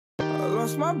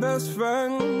lost my best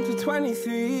friend to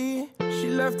 23. She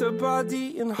left her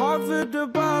body and hovered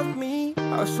above me.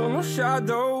 I saw no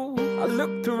shadow, I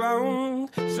looked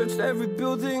around, searched every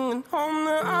building and home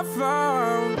that I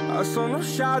found. I saw no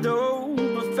shadow,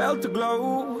 but felt the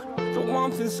glow. The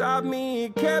warmth inside me,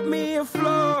 it kept me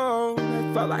afloat.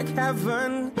 It felt like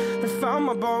heaven had found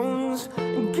my bones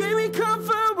and gave me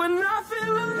comfort when I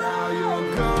feel alone. Now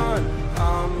you're gone,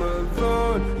 I'm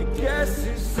alone. I guess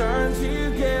it's time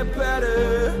to get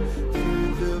better. Through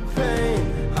the pain,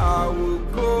 I will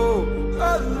go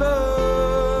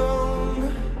alone.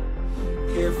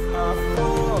 If I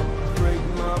fall, break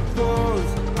my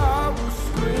bones, I will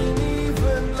scream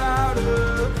even louder.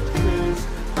 'Cause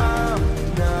I'm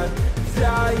not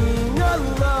dying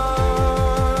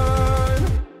alone.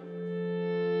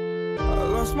 I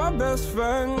lost my best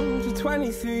friend to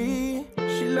 23.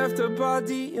 She left her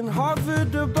body and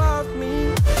hovered above me.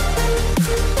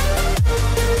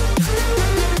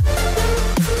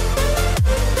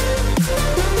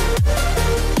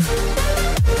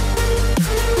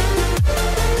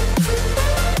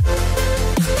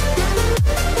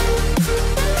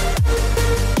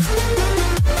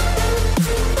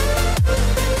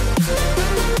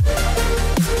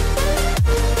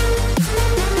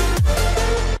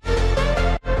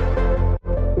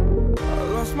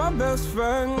 Best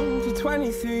friend to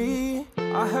 23.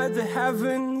 I heard the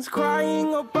heavens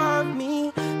crying above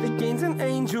me. They gained an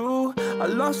angel, I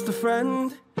lost a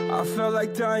friend. I felt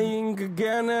like dying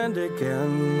again and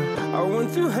again. I went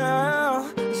through hell,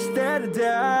 stared at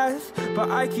death, but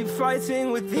I keep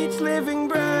fighting with each living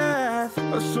breath.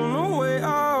 I saw no way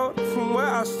out from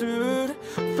where I stood.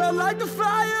 Felt like the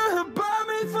fire had burned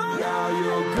me through. Now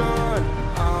you're gone,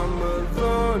 I'm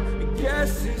alone. I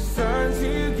guess it's time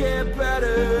to get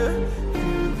better.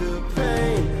 Through the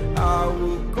pain, I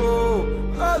will go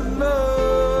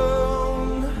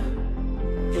alone.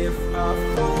 If I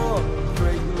fall,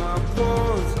 break my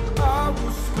bones, I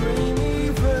will scream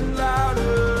even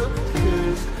louder.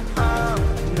 'Cause I'm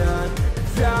not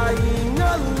dying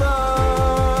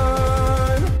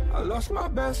alone. I lost my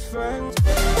best friend.